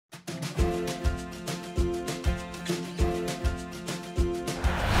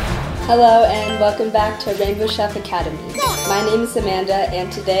Hello and welcome back to Rainbow Chef Academy. My name is Amanda and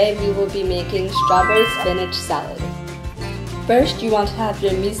today we will be making strawberry spinach salad. First, you want to have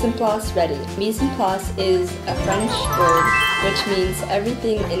your mise en place ready. Mise en place is a French word which means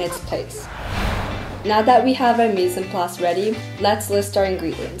everything in its place. Now that we have our mise en place ready, let's list our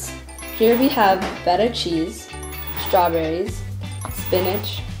ingredients. Here we have feta cheese, strawberries,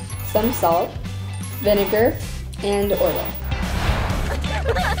 spinach, some salt, vinegar, and oil.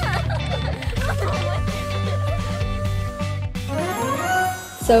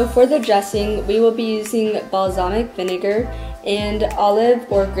 So for the dressing, we will be using balsamic vinegar and olive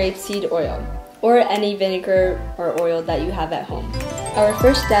or grapeseed oil, or any vinegar or oil that you have at home. Our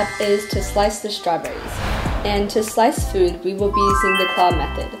first step is to slice the strawberries. And to slice food, we will be using the claw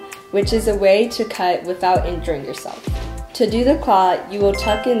method, which is a way to cut without injuring yourself. To do the claw, you will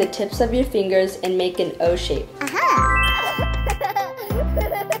tuck in the tips of your fingers and make an O shape.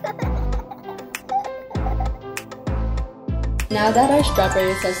 Now that our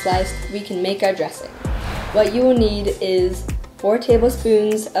strawberries are sliced, we can make our dressing. What you will need is 4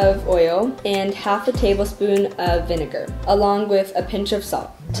 tablespoons of oil and half a tablespoon of vinegar, along with a pinch of salt.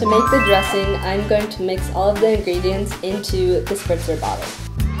 To make the dressing, I'm going to mix all of the ingredients into the spritzer bottle.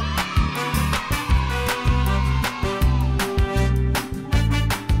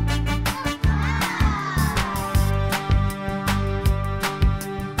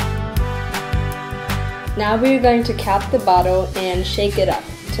 Now we are going to cap the bottle and shake it up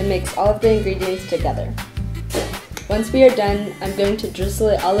to mix all of the ingredients together. Once we are done, I'm going to drizzle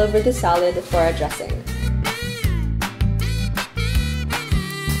it all over the salad for our dressing.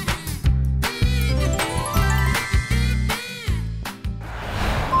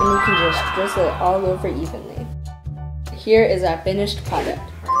 And you can just drizzle it all over evenly. Here is our finished product.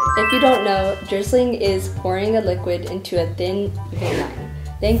 If you don't know, drizzling is pouring a liquid into a thin, even line.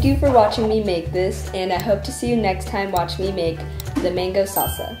 Thank you for watching me make this, and I hope to see you next time watch me make the mango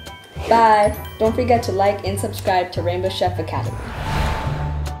salsa. Bye! Don't forget to like and subscribe to Rainbow Chef Academy.